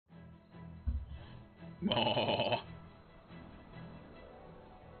Oh.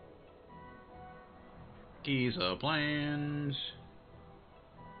 Giza Plains.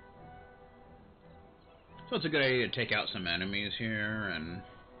 So it's a good idea to take out some enemies here and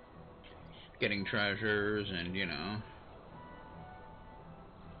getting treasures and, you know.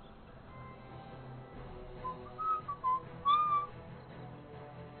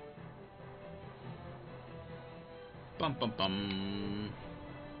 Bum bum bum.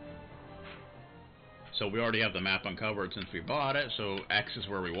 So we already have the map uncovered since we bought it, so X is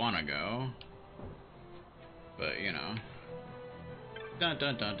where we want to go. But, you know. Dun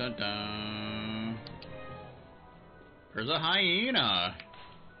dun dun dun dun. There's a hyena.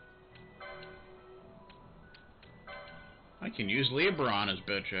 I can use Libra on his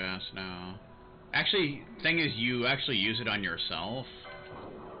bitch ass now. Actually, thing is, you actually use it on yourself.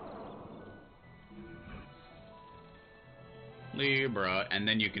 Libra, and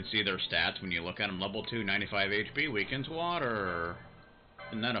then you can see their stats when you look at them. Level 2, 95 HP, weakens water.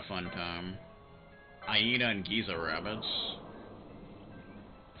 Isn't that a fun time? Hyena and Giza rabbits.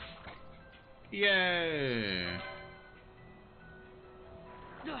 Yay!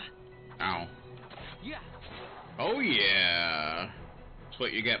 Ow. Oh yeah! That's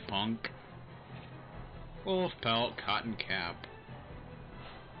what you get, punk. Wolf pelt, cotton cap.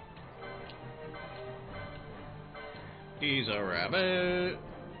 He's a rabbit.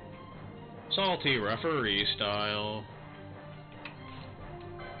 Salty referee style.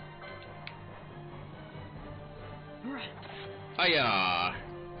 Hiya!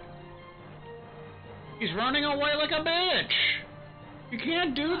 He's running away like a bitch! You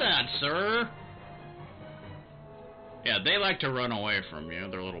can't do that, sir! Yeah, they like to run away from you,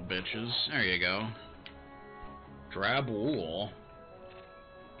 they're little bitches. There you go. Drab wool.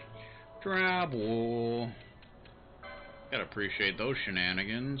 Drab wool. Gotta appreciate those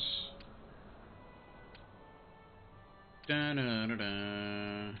shenanigans.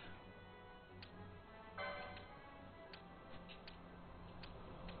 Da-da-da-da.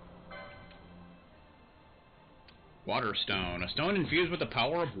 Waterstone. A stone infused with the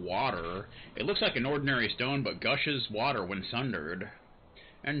power of water. It looks like an ordinary stone, but gushes water when sundered.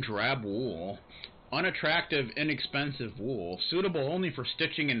 And drab wool. Unattractive, inexpensive wool, suitable only for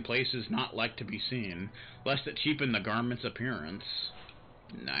stitching in places not like to be seen, lest it cheapen the garment's appearance.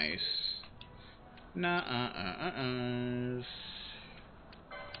 Nice.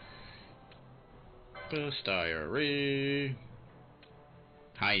 Bestiary.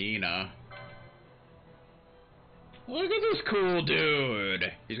 Hyena. Look at this cool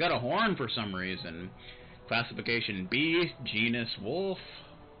dude! He's got a horn for some reason. Classification B, genus wolf.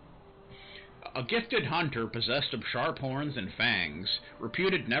 A gifted hunter possessed of sharp horns and fangs,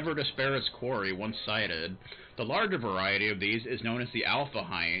 reputed never to spare its quarry once sighted. The larger variety of these is known as the alpha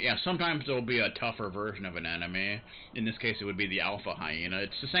hyena. Yeah, sometimes there will be a tougher version of an enemy. In this case, it would be the alpha hyena.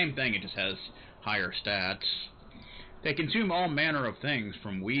 It's the same thing, it just has higher stats. They consume all manner of things,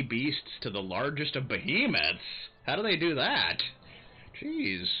 from wee beasts to the largest of behemoths. How do they do that?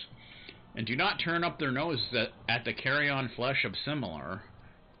 Jeez. And do not turn up their noses at the carrion flesh of similar.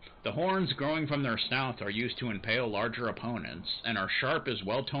 The horns growing from their snouts are used to impale larger opponents, and are sharp as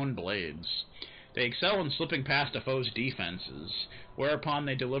well-toned blades. They excel in slipping past a foe's defenses, whereupon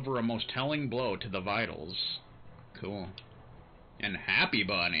they deliver a most telling blow to the vitals. Cool. And Happy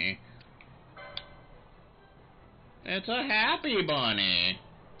Bunny. It's a Happy Bunny!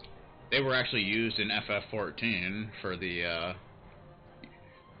 They were actually used in FF14 for the,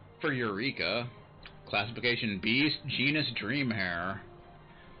 for Eureka. Classification Beast, genus Dreamhare.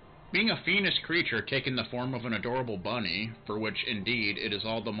 Being a fiendish creature taking the form of an adorable bunny, for which, indeed, it is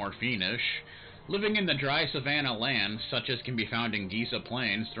all the more fiendish, living in the dry savanna lands, such as can be found in Giza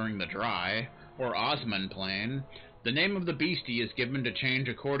Plains during the dry, or Osman Plain, the name of the beastie is given to change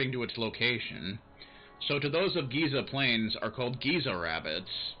according to its location. So to those of Giza Plains are called Giza rabbits,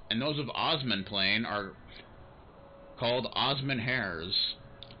 and those of Osman Plain are called Osman hares.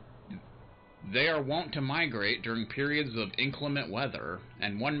 They are wont to migrate during periods of inclement weather,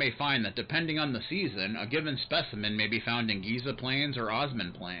 and one may find that depending on the season, a given specimen may be found in Giza Plains or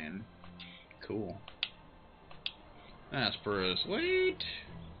Osman Plain. Cool. That's pretty sweet.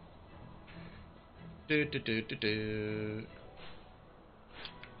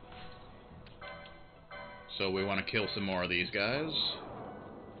 So we want to kill some more of these guys.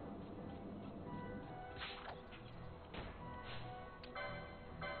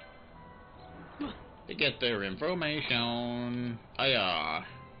 To get their information. Aya.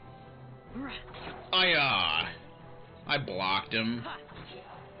 Aya. I blocked him.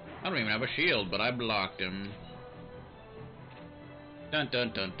 I don't even have a shield, but I blocked him. Dun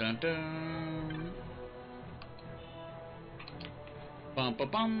dun dun dun dun. Bum ba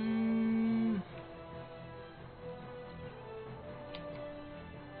bum.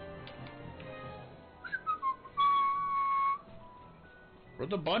 Where'd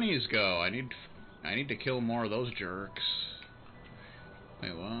the bunnies go? I need to kill more of those jerks.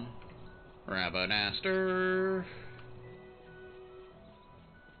 Wait, what? Rabbanaster.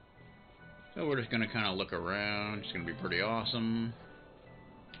 So we're just gonna kind of look around. It's gonna be pretty awesome.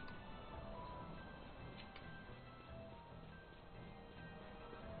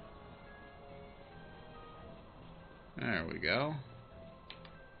 There we go.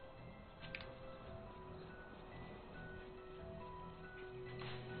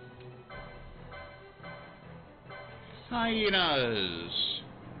 Hyenas!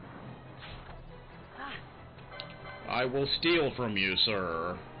 I will steal from you,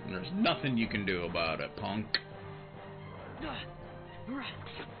 sir. There's nothing you can do about it, punk.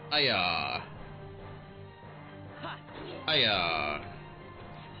 Hiya! Hiya!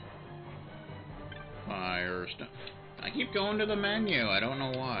 Firestone. I keep going to the menu, I don't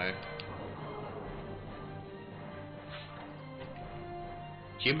know why.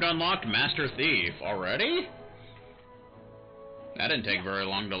 Achievement unlocked, Master Thief. Already? That didn't take very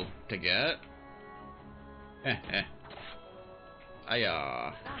long to get. Heh.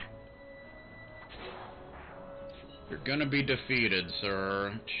 Hiya. You're gonna be defeated,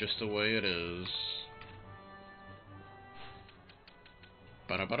 sir. It's just the way it is.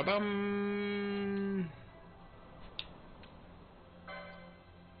 Ba-da-ba-da-bum.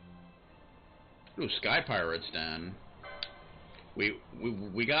 Ooh, Sky Pirates Den.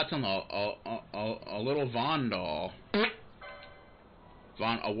 We got some a little Vondal.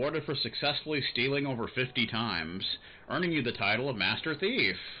 Awarded for successfully stealing over 50 times, earning you the title of Master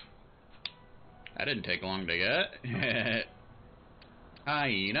Thief. That didn't take long to get.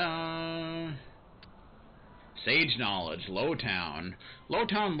 Hyena. Sage knowledge, Lowtown.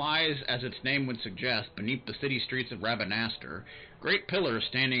 Lowtown lies, as its name would suggest, beneath the city streets of Rabbanaster. Great pillars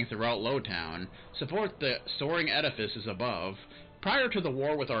standing throughout Lowtown support the soaring edifices above. Prior to the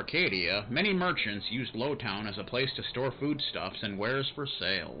war with Arcadia, many merchants used Lowtown as a place to store foodstuffs and wares for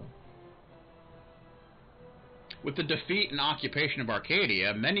sale. With the defeat and occupation of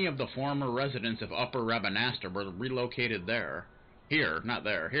Arcadia, many of the former residents of Upper Rabbanaster were relocated there. Here, not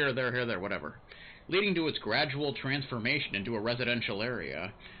there. Here, there, whatever. Leading to its gradual transformation into a residential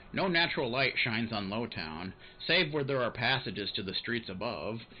area. No natural light shines on Lowtown, save where there are passages to the streets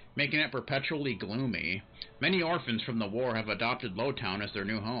above, making it perpetually gloomy. Many orphans from the war have adopted Lowtown as their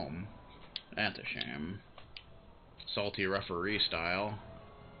new home. That's a shame. Salty referee style.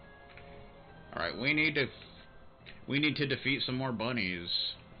 Alright, we need to defeat some more bunnies.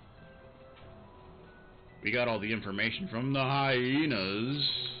 We got all the information from the hyenas.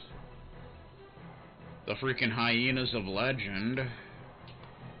 The freaking hyenas of legend.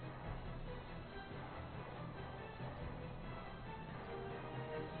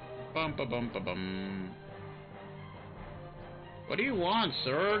 Bum ba bum ba bum. What do you want,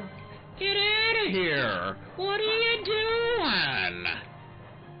 sir? Get out of here! What are you doing?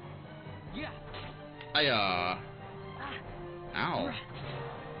 Yeah. Ow.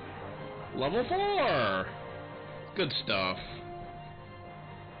 Level 4! Good stuff.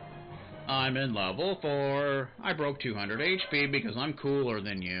 I'm in level 4. I broke 200 HP because I'm cooler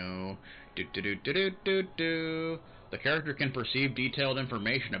than you. Do. The character can perceive detailed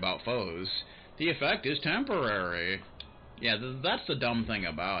information about foes. The effect is temporary. Yeah, that's the dumb thing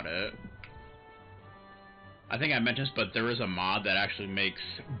about it. I think I mentioned this, but there is a mod that actually makes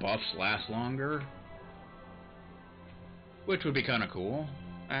buffs last longer. Which would be kind of cool,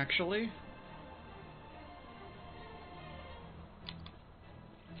 actually.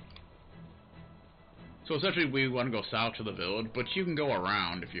 So essentially we want to go south to the village, but you can go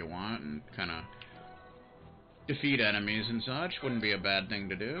around if you want and kind of defeat enemies and such. Wouldn't be a bad thing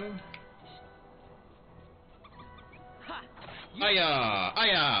to do. Hiya!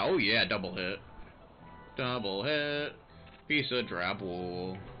 Hiya! Oh yeah, double hit. Double hit. Piece of drab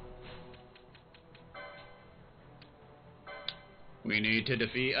wool. We need to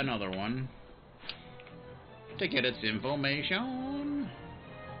defeat another one to get its information.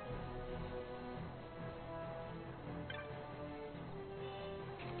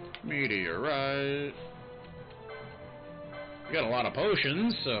 Meteorite. We got a lot of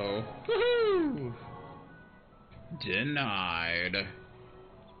potions, so woohoo! Denied.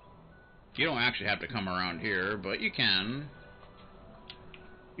 You don't actually have to come around here, but you can.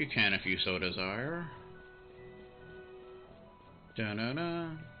 You can if you so desire.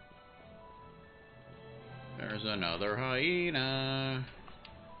 Da-na-na. There's another hyena.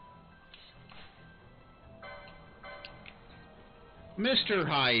 Mr.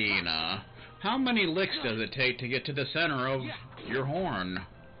 Hyena, how many licks does it take to get to the center of your horn?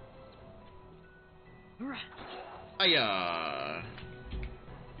 Hiya!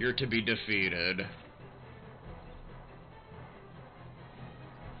 You're to be defeated.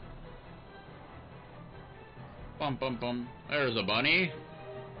 Bum bum bum. There's a bunny.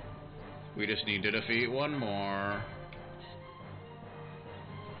 We just need to defeat one more.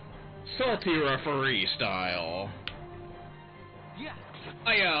 Salty referee style.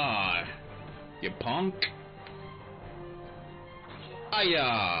 Hiya! You punk.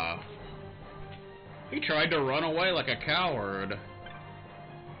 Hiya! He tried to run away like a coward.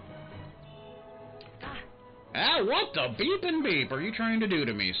 Ah, what the beep and beep are you trying to do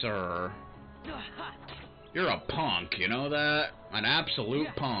to me, sir? You're a punk, you know that? An absolute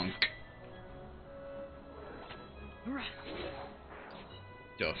punk.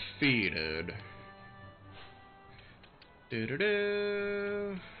 Defeated.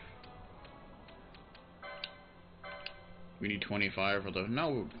 Do-do-do. We need 25 for the...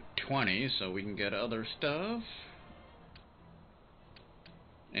 No, 20, so we can get other stuff.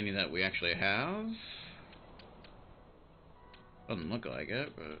 Any that we actually have. Doesn't look like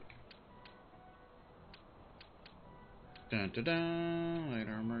it, but... Dun-dun-dun. Light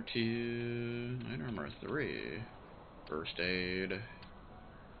armor 2. Light armor 3. First aid.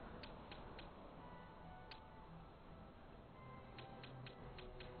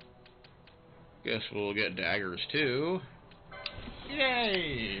 Guess we'll get daggers too.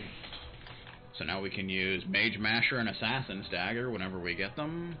 Yay! So now we can use Mage Masher and Assassin's Dagger whenever we get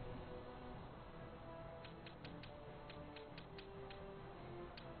them.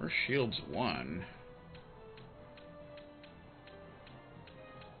 Where's Shields 1?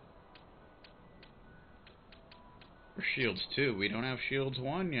 Where's Shields 2? We don't have Shields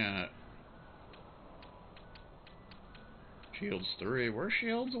 1 yet. Shields 3. Where's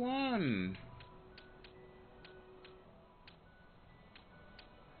Shields 1?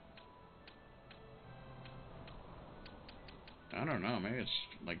 I don't know, maybe it's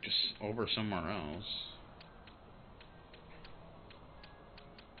like just over somewhere else.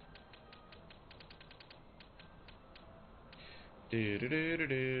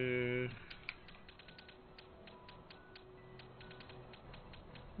 Do-do-do-do-do.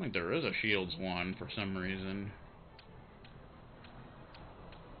 I think there is a Shields 1 for some reason.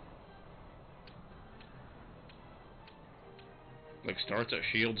 Like starts at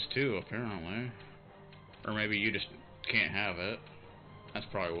Shields 2 apparently. Or maybe you just can't have it. That's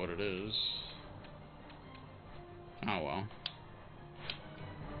probably what it is. Oh well.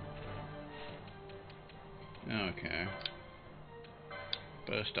 Okay.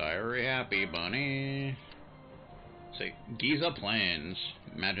 Best diary, happy bunny. Say, Giza Plains.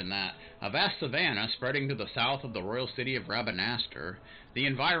 Imagine that. A vast savanna spreading to the south of the royal city of Rabanastre, the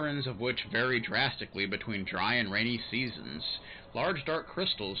environs of which vary drastically between dry and rainy seasons. Large dark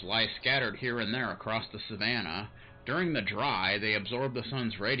crystals lie scattered here and there across the savanna. During the dry, they absorb the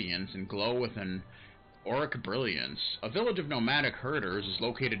sun's radiance and glow with an auric brilliance. A village of nomadic herders is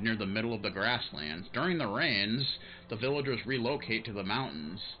located near the middle of the grasslands. During the rains, the villagers relocate to the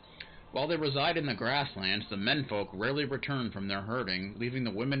mountains. While they reside in the grasslands, the menfolk rarely return from their herding, leaving the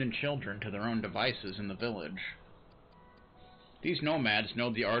women and children to their own devices in the village. These nomads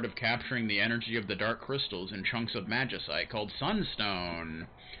know the art of capturing the energy of the dark crystals in chunks of magicite called sunstone,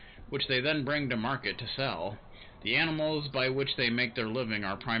 which they then bring to market to sell. The animals by which they make their living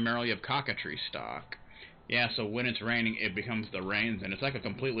are primarily of cockatrice stock. Yeah, so when it's raining, it becomes the rains, and it's like a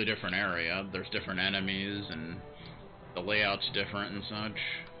completely different area. There's different enemies, and the layout's different and such.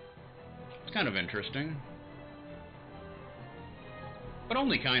 It's kind of interesting. But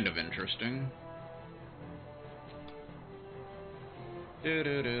only kind of interesting.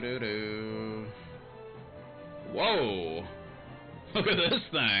 Do-do-do-do-do. Whoa! Look at this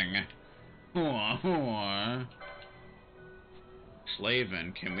thing!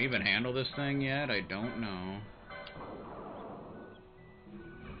 Slavin, can we even handle this thing yet? I don't know.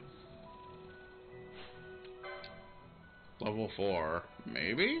 Level 4.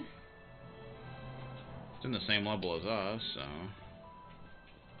 Maybe? It's in the same level as us, so...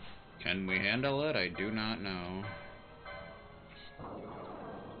 Can we handle it? I do not know.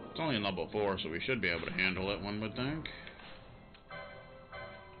 It's only in level 4, so we should be able to handle it, one would think.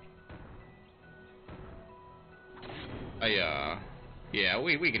 Yeah,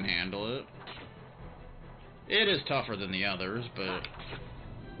 we can handle it. It is tougher than the others, but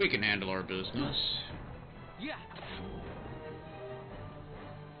we can handle our business.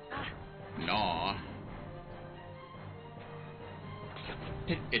 Nah.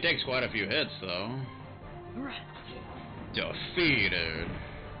 It takes quite a few hits, though. Defeated.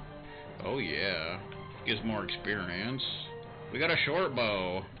 Oh yeah. Gives more experience. We got a short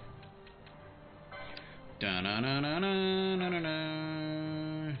bow.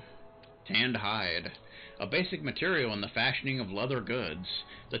 Da-na-na-na-na-na-na. Tanned hide. A basic material in the fashioning of leather goods.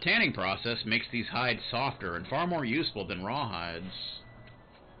 The tanning process makes these hides softer and far more useful than raw hides.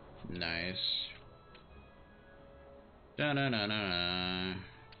 Nice. Da-na-na-na.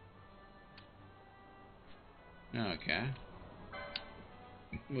 Okay.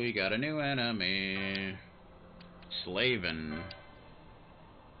 We got a new enemy. Slavin.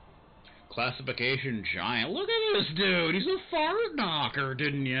 Classification giant. Look at this dude. He's a fart knocker,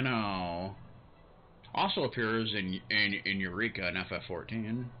 didn't you know? Also appears in Eureka and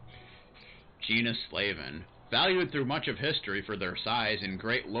FF14. Genus Slavin. Valued through much of history for their size and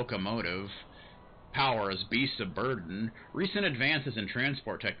great locomotive power as beasts of burden, recent advances in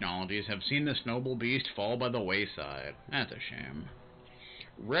transport technologies have seen this noble beast fall by the wayside. That's a shame.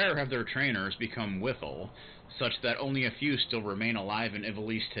 Rare have their trainers become Withel, such that only a few still remain alive in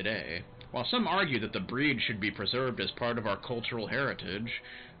Ivalice today. While some argue that the breed should be preserved as part of our cultural heritage,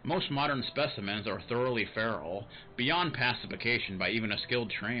 most modern specimens are thoroughly feral, beyond pacification by even a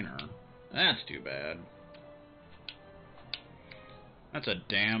skilled trainer. That's too bad. That's a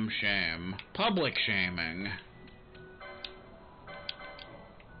damn shame. Public shaming.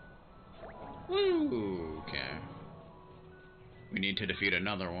 Woo! Okay. We need to defeat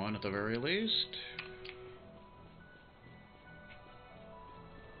another one at the very least.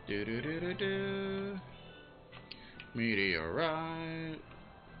 Do-do-do-do-do. Meteorite.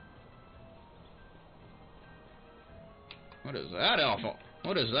 What is that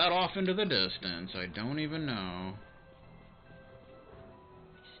What is that off into the distance? I don't even know.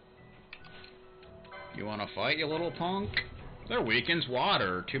 You wanna fight, you little punk? They're weak against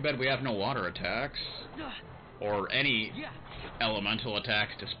water. Too bad we have no water attacks. Or any elemental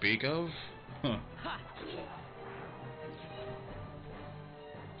attacks to speak of. Huh.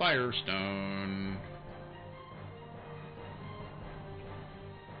 Firestone.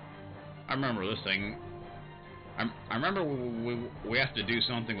 I remember this thing. I remember we have to do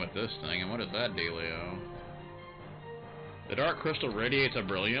something with this thing, and what is that dealio? The dark crystal radiates a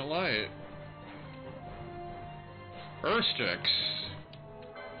brilliant light. Earthsticks.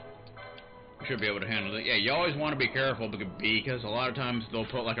 We should be able to handle it. Yeah, you always want to be careful because a lot of times they'll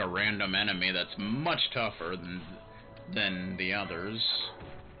put like a random enemy that's much tougher than the others.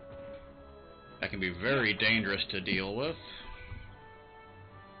 That can be very dangerous to deal with.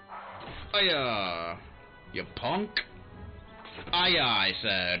 Aya! You punk! Aya, I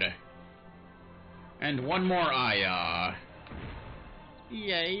said. And one more aya.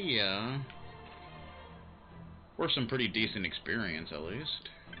 Yeah. Or some pretty decent experience, at least.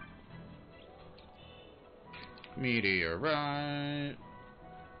 Meteorite.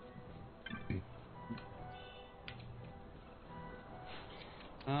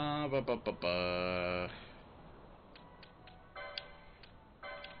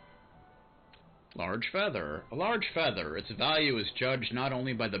 Large feather. A large feather. Its value is judged not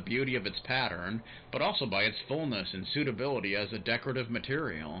only by the beauty of its pattern, but also by its fullness and suitability as a decorative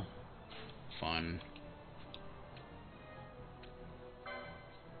material. Fun.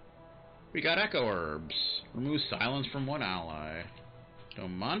 We got echo herbs. Remove silence from one ally.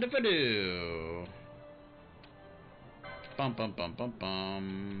 Don't mind if I do. Bum bum bum bum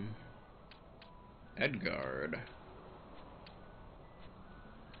bum. Edgard.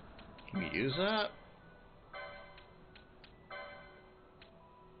 Can we use that?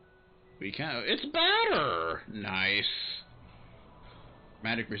 We can. It's better! Nice.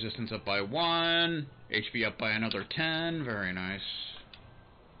 Magic resistance up by 1. HP up by another 10. Very nice.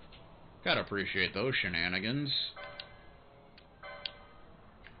 Gotta appreciate those shenanigans.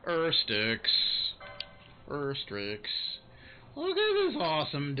 Earthsticks. Look at this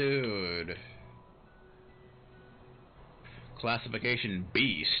awesome dude. Classification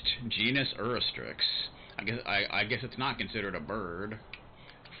Beast. Genus Earthsticks. I guess it's not considered a bird,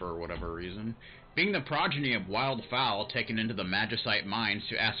 for whatever reason. Being the progeny of wild fowl taken into the magicite mines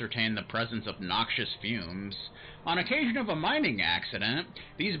to ascertain the presence of noxious fumes, on occasion of a mining accident,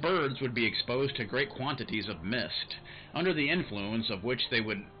 these birds would be exposed to great quantities of mist, under the influence of which they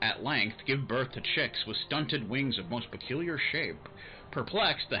would at length give birth to chicks with stunted wings of most peculiar shape.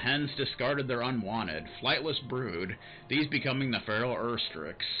 Perplexed, the hens discarded their unwanted, flightless brood, these becoming the feral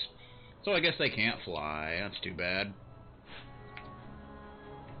Earthsticks. So I guess they can't fly. That's too bad.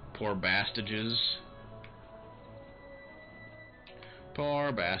 Poor bastages.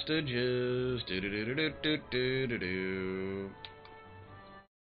 Poor bastages. Do-do-do-do-do-do-do-do.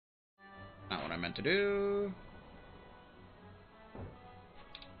 Not what I meant to do.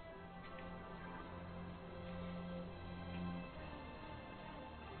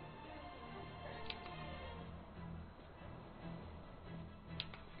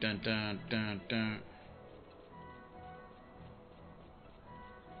 Dun dun dun dun.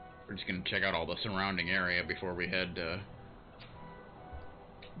 We're just gonna check out all the surrounding area before we head to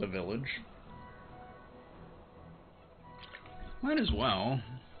the village. Might as well.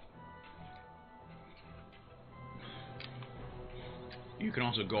 You can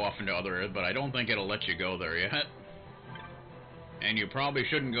also go off into other areas, but I don't think it'll let you go there yet. And you probably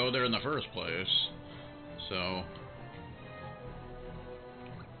shouldn't go there in the first place. So...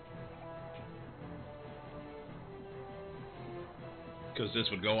 because this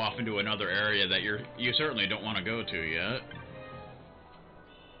would go off into another area that you certainly don't want to go to yet.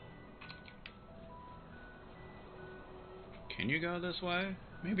 Can you go this way?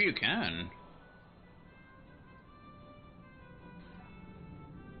 Maybe you can.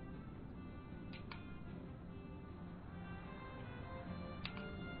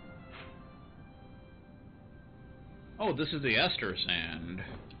 Oh, this is the Ester Sand.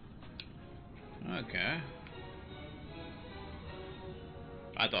 Okay.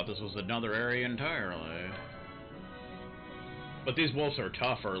 I thought this was another area entirely. But these wolves are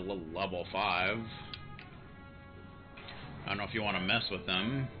tougher, level 5. I don't know if you want to mess with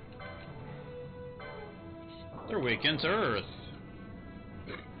them. They're weak against Earth.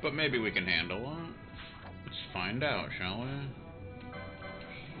 But maybe we can handle it. Let's find out, shall we?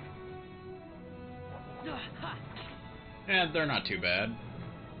 Yeah, they're not too bad.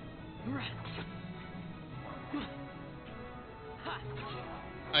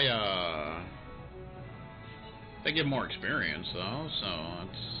 They give more experience, though, so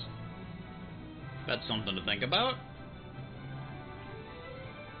that's something to think about.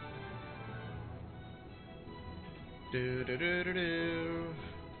 Do do do do do.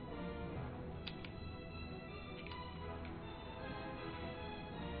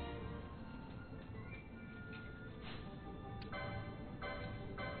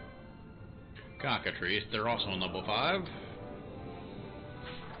 Cockatrice, they're also on level 5.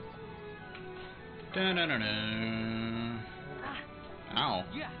 Da-na-na-na. Ow.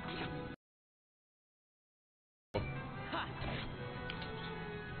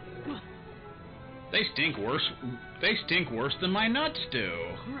 They stink worse. They stink worse than my nuts do.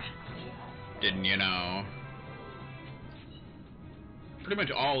 Didn't you know? Pretty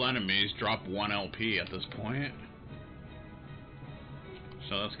much all enemies drop 1 LP at this point.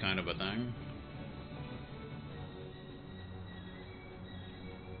 So that's kind of a thing.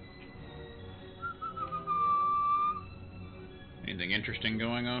 Anything interesting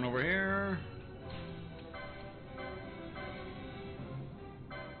going on over here?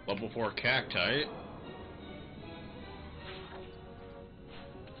 Level 4 cacti.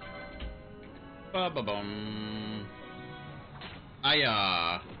 Ba-ba-bum.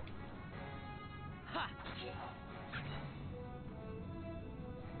 Aya.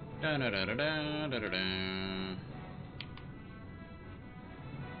 Da-da-da-da-da-da-da.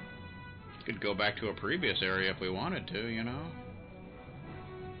 Could go back to a previous area if we wanted to, you know?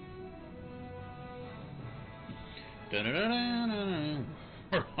 Da-da-da-da-da.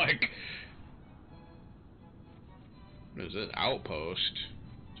 We're like... what is this? Outpost.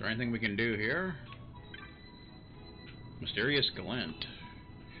 Is there anything we can do here? Mysterious glint.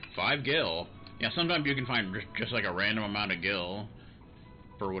 5 gil. Yeah, sometimes you can find just like a random amount of gil.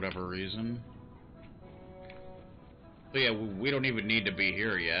 For whatever reason. So yeah, we don't even need to be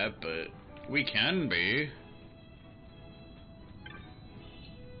here yet, but we can be.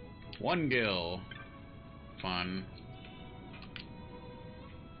 1 gil. Fun.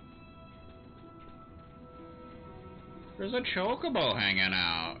 There's a chocobo hanging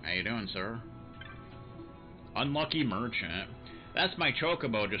out. How you doing, sir? Unlucky merchant. That's my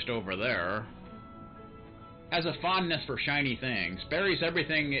chocobo just over there. Has a fondness for shiny things. Buries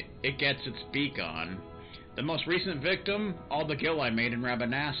everything it gets its beak on. The most recent victim? All the gil I made in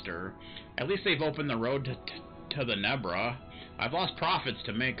Rabanaster. At least they've opened the road to the Nebra. I've lost profits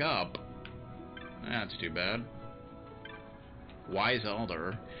to make up. That's too bad. Wise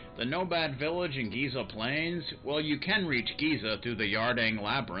Elder. The Nobad village in Giza Plains? Well, you can reach Giza through the Yardang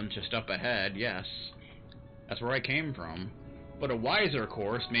Labyrinth just up ahead, yes. That's where I came from. But a wiser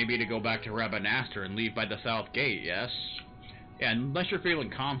course may be to go back to Rabanaster and leave by the South Gate, yes? Yeah, unless you're feeling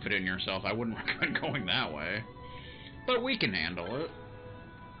confident in yourself, I wouldn't recommend going that way. But we can handle it.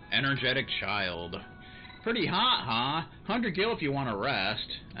 Energetic Child. Pretty hot, huh? 100 gil if you want to rest.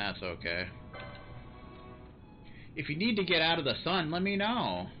 That's okay. If you need to get out of the sun, let me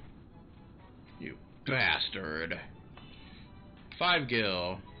know. You bastard. 5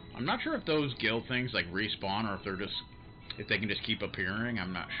 gil. I'm not sure if those gil things like respawn or if they can just keep appearing.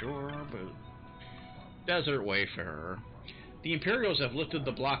 I'm not sure, but Desert Wayfarer. The Imperials have lifted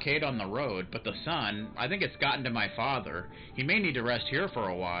the blockade on the road, but the sun, I think it's gotten to my father. He may need to rest here for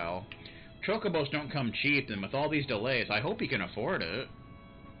a while. Chocobos don't come cheap, and with all these delays, I hope he can afford it.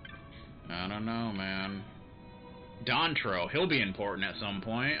 I don't know, man. Dontro, he'll be important at some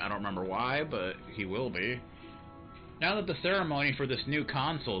point. I don't remember why, but he will be. Now that the ceremony for this new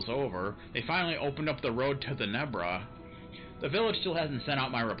consul's over, they finally opened up the road to the Nebra. The village still hasn't sent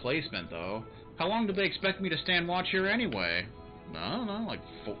out my replacement, though. How long do they expect me to stand watch here anyway? I don't know,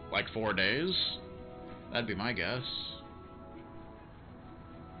 like 4 days? That'd be my guess.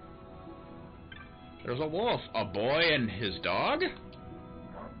 There's a wolf. A boy and his dog?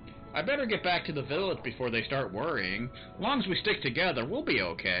 I better get back to the village before they start worrying. As long as we stick together, we'll be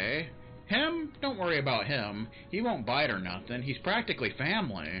okay. Him? Don't worry about him. He won't bite or nothing. He's practically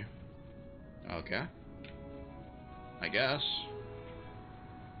family. Okay. I guess.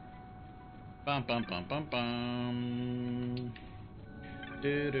 Bum bum bum bum bum.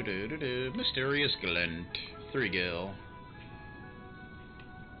 Do do do do do. Mysterious glint. 3 gil.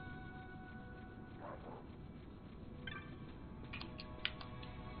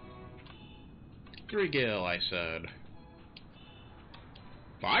 3 gil, I said.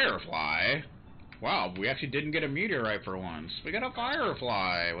 Firefly? Wow, we actually didn't get a meteorite for once. We got a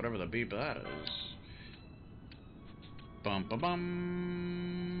firefly, whatever the beep that is. Bum bum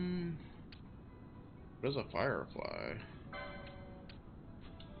bum. What is a firefly?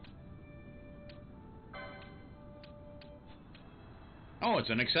 Oh,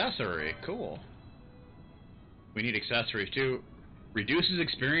 it's an accessory. Cool. We need accessories too. Reduces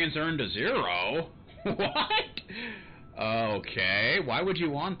experience earned to 0? What? Okay. Why would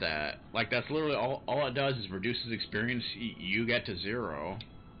you want that? Like, that's literally all it does is reduces experience you get to 0.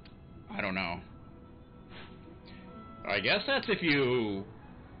 I don't know. I guess that's if you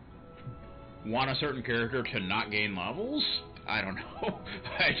want a certain character to not gain levels? I don't know.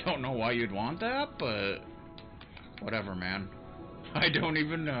 I don't know why you'd want that, but whatever, man. I don't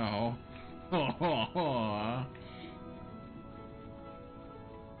even know. I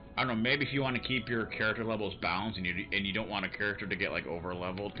don't know, maybe if you want to keep your character levels balanced and you don't want a character to get like over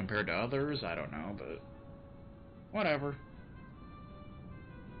leveled compared to others, I don't know, but whatever.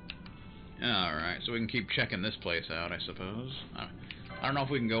 Alright, so we can keep checking this place out, I suppose. I don't know if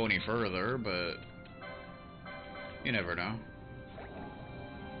we can go any further, but you never know.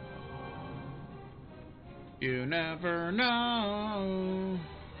 You never know.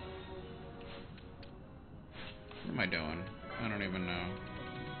 What am I doing? I don't even know.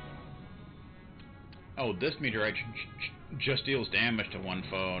 Oh, this meteorite just deals damage to one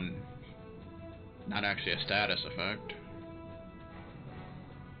foe, not actually a status effect.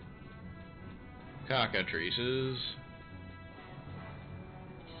 Cockatrices.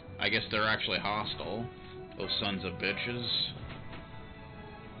 I guess they're actually hostile. Those sons of bitches.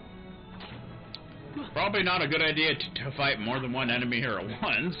 Probably not a good idea to fight more than one enemy here at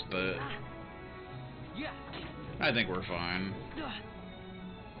once, but I think we're fine.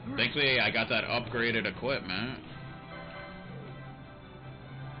 Thankfully, I got that upgraded equipment.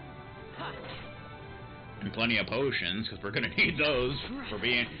 And plenty of potions, because we're going to need those for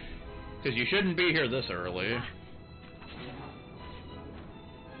being... Because you shouldn't be here this early.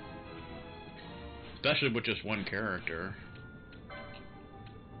 Especially with just one character.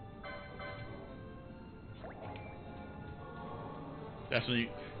 Definitely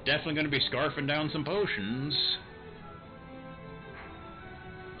going to be scarfing down some potions.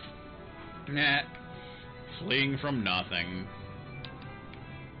 Nah. Fleeing from nothing.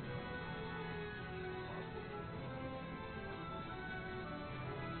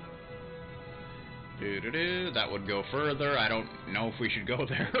 Doo-doo-doo. That would go further. I don't know if we should go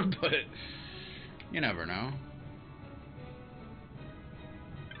there, but you never know.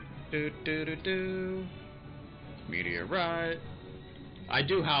 Doo-doo-doo-doo. Meteorite. I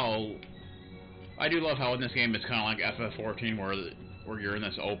do love how in this game it's kind of like FF14 where you're in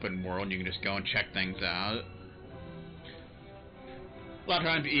this open world and you can just go and check things out. A lot of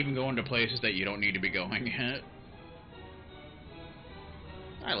times you even go into places that you don't need to be going at.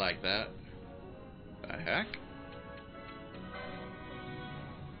 I like that. The heck?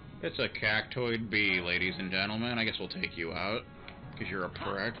 It's a cactoid bee, ladies and gentlemen. I guess we'll take you out. Because you're a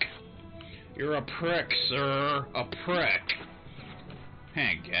prick. You're a prick, sir. A prick.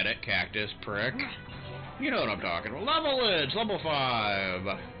 Hey, get it, cactus prick. You know what I'm talking about. Level Edge, level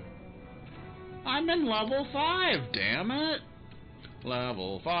 5. I'm in level 5, damn it.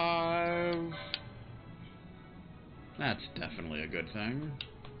 Level 5. That's definitely a good thing.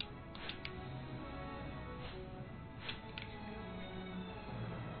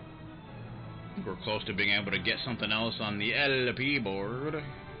 We're close to being able to get something else on the LP board.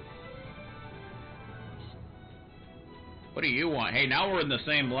 What do you want? Hey, now we're in the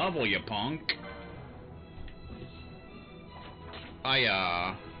same level, you punk.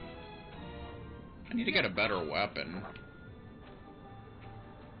 I need to get a better weapon.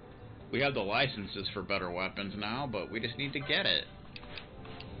 We have the licenses for better weapons now, but we just need to get it.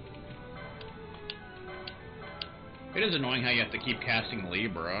 It is annoying how you have to keep casting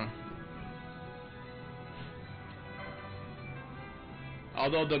Libra.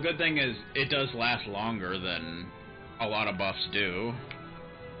 Although the good thing is, it does last longer than a lot of buffs do.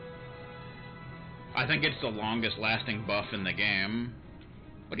 I think it's the longest lasting buff in the game.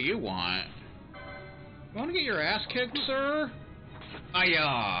 What do you want? You want to get your ass kicked, sir? I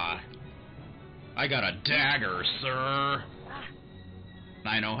got a dagger, sir.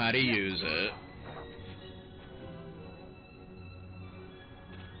 I know how to use it.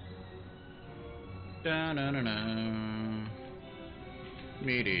 Da-na-na-na.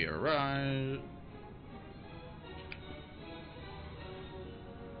 Meteorite.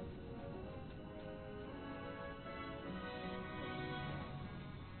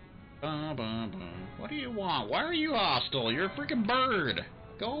 What do you want? Why are you hostile? You're a freaking bird.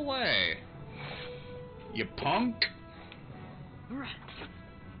 Go away. You punk.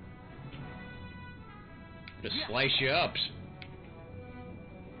 Just slice you up.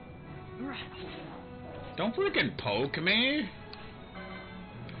 Don't freaking poke me.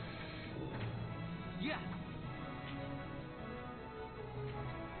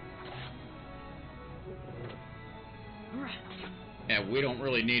 Yeah, we don't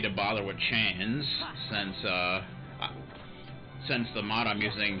really need to bother with chains since the mod I'm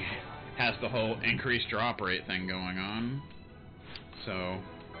using has the whole increased drop rate thing going on. So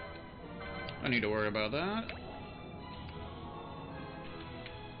I don't need to worry about that.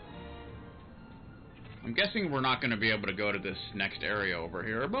 I'm guessing we're not going to be able to go to this next area over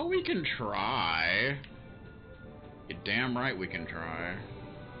here, but we can try. You're damn right we can try.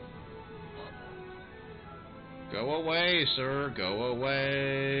 Go away, sir. Go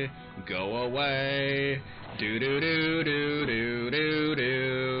away. Go away. Do do do do do do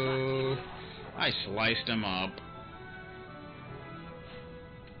do. I sliced him up.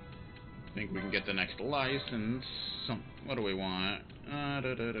 Think we can get the next license. What do we want? Da,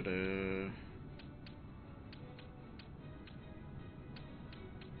 da, da, da.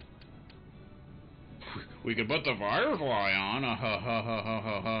 We could put the Firefly on. Ha ha ha ha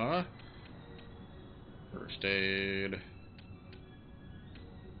ha ha. First aid.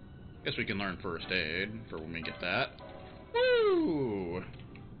 Guess we can learn first aid for when we get that. Woo!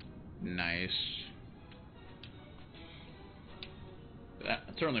 Nice. That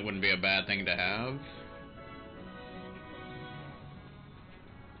certainly wouldn't be a bad thing to have.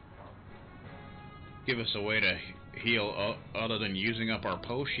 Give us a way to heal other than using up our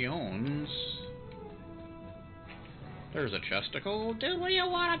potions. There's a chesticle. Do what you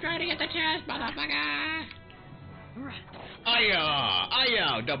want. I'm trying to get the chest, motherfucker.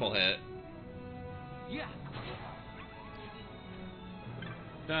 Aya! Double hit. Yeah.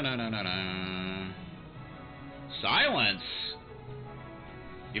 Da-na-na-na-na. Silence?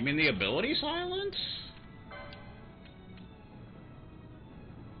 You mean the ability silence?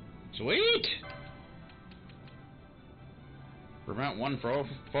 Sweet! Prevent one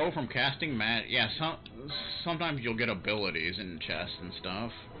foe from casting yeah, sometimes you'll get abilities in chests and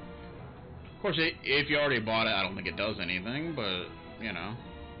stuff. Of course, if you already bought it, I don't think it does anything, but, you know,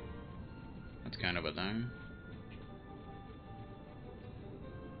 that's kind of a thing.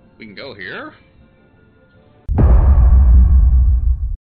 We can go here?